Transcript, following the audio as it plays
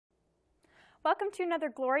Welcome to another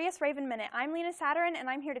glorious Raven Minute. I'm Lena Satterin, and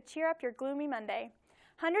I'm here to cheer up your gloomy Monday.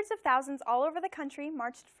 Hundreds of thousands all over the country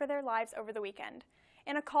marched for their lives over the weekend.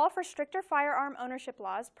 In a call for stricter firearm ownership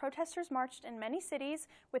laws, protesters marched in many cities,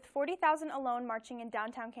 with 40,000 alone marching in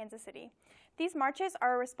downtown Kansas City. These marches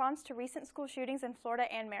are a response to recent school shootings in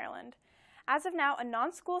Florida and Maryland. As of now, a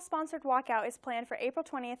non-school-sponsored walkout is planned for April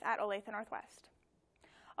 20th at Olathe Northwest.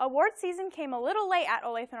 Award season came a little late at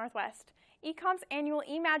Olathe Northwest. Ecom's annual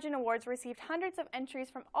Imagine Awards received hundreds of entries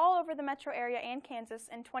from all over the metro area and Kansas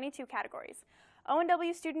in 22 categories.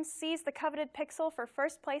 ONW students seized the coveted Pixel for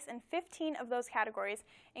first place in 15 of those categories,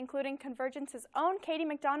 including Convergence's own Katie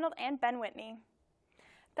McDonald and Ben Whitney.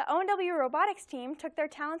 The ONW robotics team took their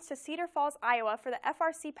talents to Cedar Falls, Iowa for the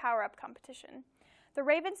FRC Power Up competition. The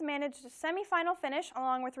Ravens managed a semifinal finish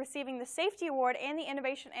along with receiving the Safety Award and the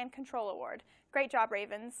Innovation and Control Award. Great job,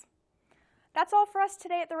 Ravens. That's all for us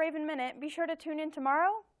today at the Raven Minute. Be sure to tune in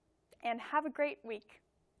tomorrow and have a great week.